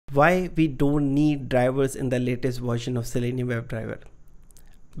why we don't need drivers in the latest version of Selenium WebDriver.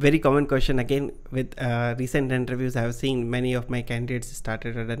 Very common question. Again, with recent interviews, I have seen many of my candidates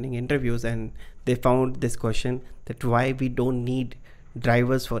started running interviews and they found this question, that why we don't need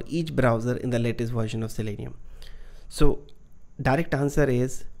drivers for each browser in the latest version of Selenium. So direct answer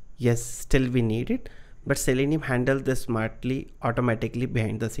is yes, still we need it, but Selenium handles this smartly, automatically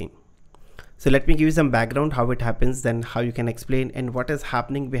behind the scene. So let me give you some background how it happens, then how you can explain and what is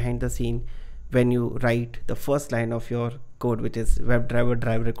happening behind the scene when you write the first line of your code, which is WebDriver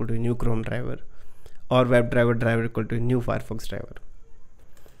driver equal to new Chrome driver, or WebDriver driver equal to new Firefox driver.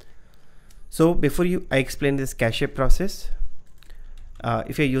 So before I explain this cache process,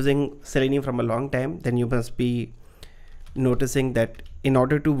 if you're using Selenium from a long time, then you must be noticing that in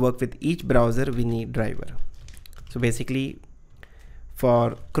order to work with each browser, we need driver. So basically,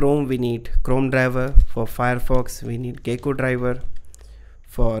 for Chrome, we need Chrome driver. For Firefox, we need Gecko driver.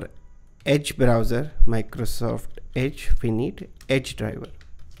 For Edge browser, Microsoft Edge, we need Edge driver.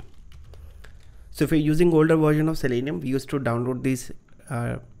 So if you're using older version of Selenium, we used to download these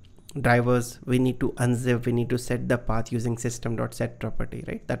drivers. We need to unzip, we need to set the path using system.set property,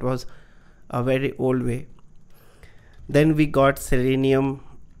 right? That was a very old way. Then we got Selenium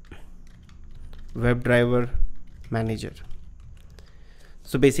WebDriver Manager.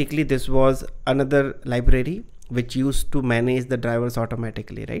 So basically this was another library which used to manage the drivers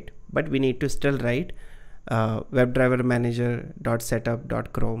automatically, right? But we need to still write WebDriver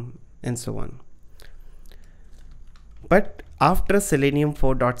Manager.setup.chrome and so on. But after Selenium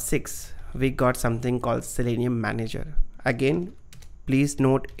 4.6, we got something called Selenium Manager. Again, please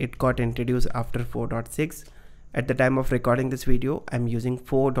note it got introduced after 4.6. At the time of recording this video, I'm using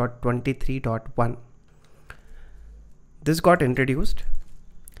 4.23.1. This got introduced,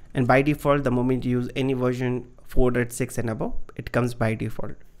 and by default, the moment you use any version 4.6 and above, it comes by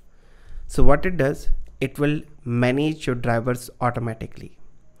default. So what it does, it will manage your drivers automatically.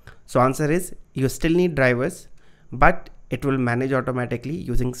 So answer is, you still need drivers, but it will manage automatically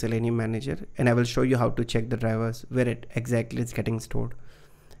using Selenium Manager, and I will show you how to check the drivers, where it exactly is getting stored,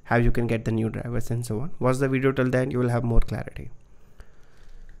 how you can get the new drivers and so on. Watch the video till then, you will have more clarity.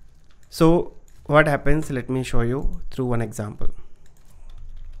 So what happens, let me show you through one example.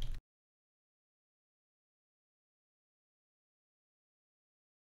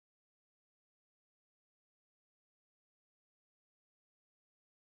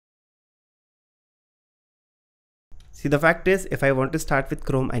 See, the fact is, if I want to start with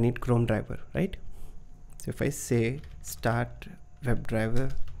Chrome, I need Chrome driver, right? So if I say start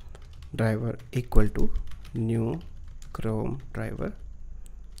WebDriver driver equal to new Chrome driver.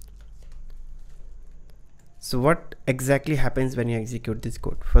 So what exactly happens when you execute this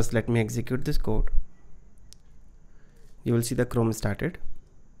code? First, let me execute this code. You will see the Chrome started.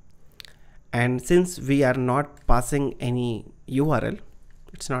 And since we are not passing any URL,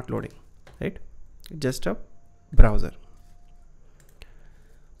 it's not loading, right? Just a browser.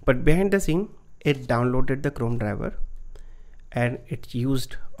 But behind the scene, it downloaded the Chrome driver and it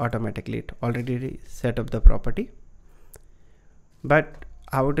used automatically. It already set up the property. But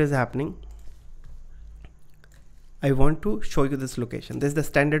how it is happening, I want to show you this location. This is the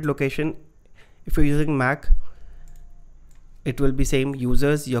standard location. If you're using Mac, it will be same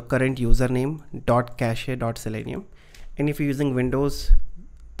users, your current username .cache.selenium. And if you're using Windows,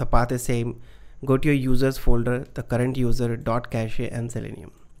 the path is same. Go to your users folder, the current user .cache and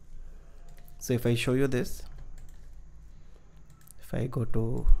Selenium. So if I show you this, if I go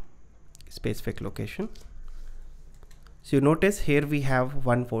to specific location, so you notice here we have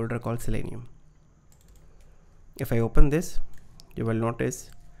one folder called Selenium. If I open this, you will notice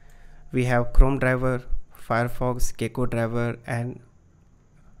we have Chrome driver, Firefox, Gecko driver and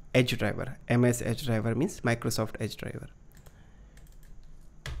Edge driver. MS Edge driver means Microsoft Edge driver.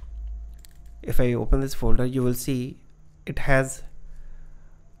 If I open this folder, you will see it has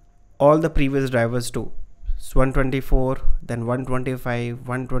all the previous drivers too. So 124, then 125,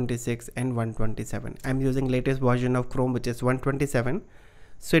 126 and 127. I'm using latest version of Chrome, which is 127.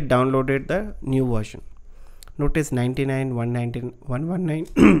 So it downloaded the new version. Notice 99, 119,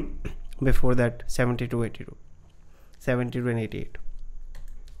 119, before that 72, 82, 72 and 88.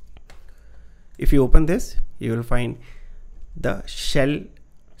 If you open this, you will find the shell.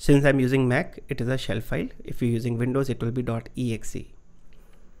 Since I'm using Mac, it is a shell file. If you're using Windows, it will be .exe.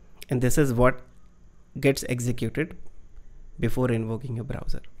 And this is what gets executed before invoking your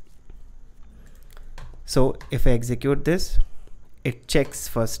browser. So if I execute this, it checks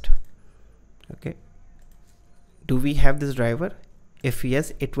first, okay, do we have this driver? If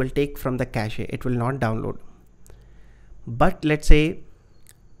yes, it will take from the cache, it will not download. But let's say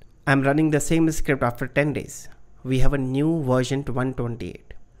I'm running the same script after 10 days. We have a new version to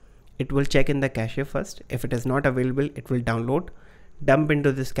 128. It will check in the cache first. If it is not available, it will download, dump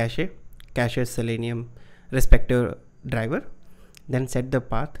into this cache Selenium respective driver, then set the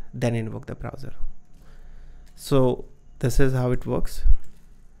path, then invoke the browser. So this is how it works.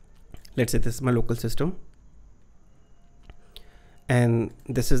 Let's say this is my local system, and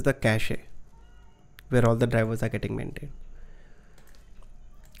this is the cache where all the drivers are getting maintained.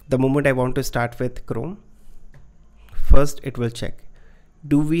 The moment I want to start with Chrome, first it will check,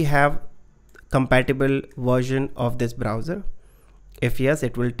 do we have compatible version of this browser? If yes,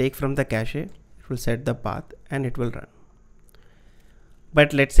 it will take from the cache, it will set the path, and it will run.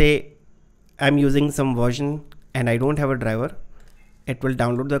 But let's say I'm using some version and I don't have a driver, it will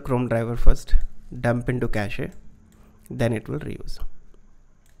download the Chrome driver first, dump into cache, then it will reuse.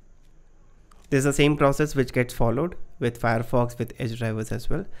 This is the same process which gets followed with Firefox, with Edge drivers as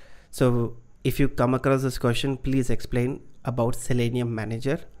well. So if you come across this question, please explain about Selenium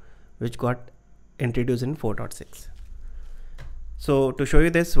Manager, which got introduced in 4.6. So to show you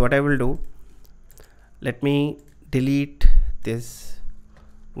this, what I will do, let me delete this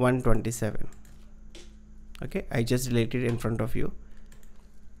 127. Okay, I just deleted it in front of you,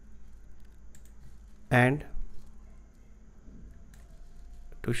 and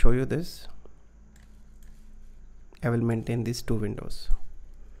to show you this, I will maintain these two windows.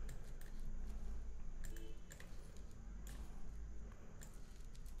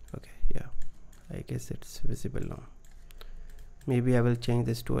 Okay, yeah, I guess it's visible now. Maybe I will change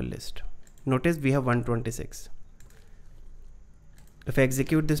this to a list. Notice we have 126. If I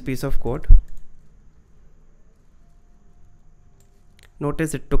execute this piece of code,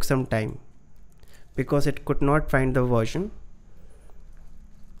 notice it took some time because it could not find the version.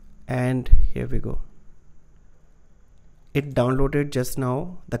 And here we go. It downloaded just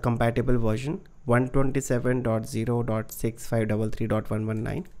now the compatible version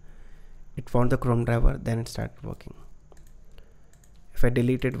 127.0.6533.119. It found the Chrome driver, then it started working. If I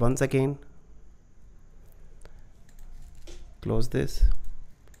delete it once again, close this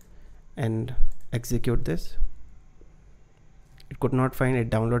and execute this, it could not find it,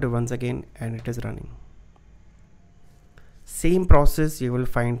 downloaded once again, and it is running. Same process you will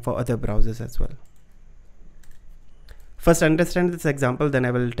find for other browsers as well. First understand this example, then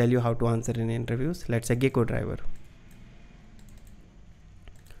I will tell you how to answer in interviews. Let's say Gecko driver.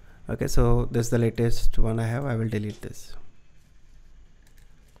 Okay, so this is the latest one I have. I will delete this.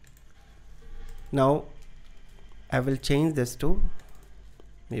 Now I will change this to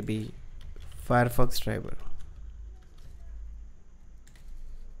maybe Firefox driver.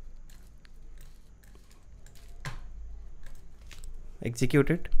 Execute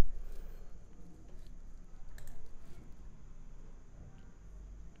it.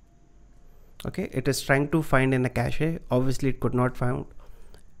 Okay, it is trying to find in a cache. Obviously it could not find,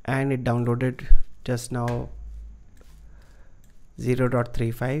 and it downloaded just now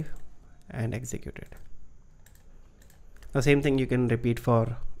 0.35 and executed. The same thing you can repeat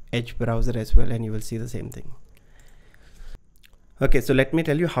for Edge browser as well, and you will see the same thing. Okay, so let me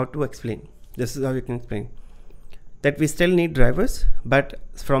tell you how to explain. This is how you can explain that we still need drivers, but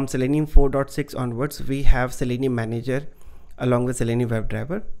from Selenium 4.6 onwards, we have Selenium Manager along with Selenium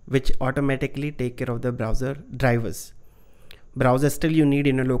WebDriver, which automatically take care of the browser drivers. Browser still you need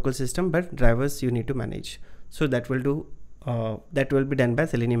in a local system, but drivers you need to manage. So that will be done by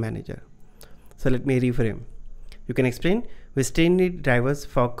Selenium Manager. So let me reframe. You can explain, we still need drivers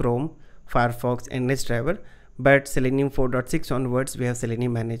for Chrome, Firefox, and Edge driver, but Selenium 4.6 onwards, we have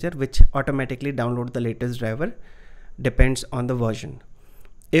Selenium Manager, which automatically download the latest driver, depends on the version.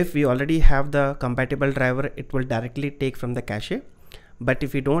 If we already have the compatible driver, it will directly take from the cache. But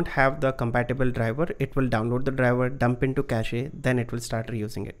if you don't have the compatible driver, it will download the driver, dump into cache, then it will start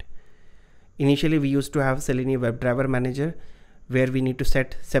reusing it. Initially, we used to have Selenium WebDriver Manager, where we need to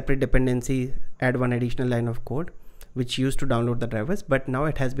set separate dependency, add one additional line of code, which used to download the drivers, but now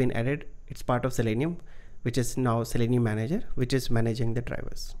it has been added. It's part of Selenium, which is now Selenium Manager, which is managing the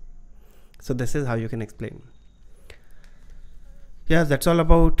drivers. So this is how you can explain. Yeah, that's all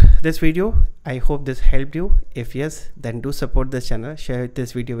about this video. I hope this helped you. If yes, then do support this channel. Share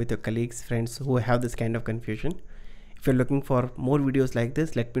this video with your colleagues, friends who have this kind of confusion. If you're looking for more videos like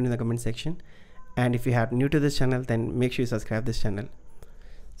this, let me know in the comment section. And if you are new to this channel, then make sure you subscribe this channel.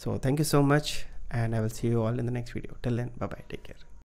 So thank you so much, and I will see you all in the next video. Till then, bye bye, take care.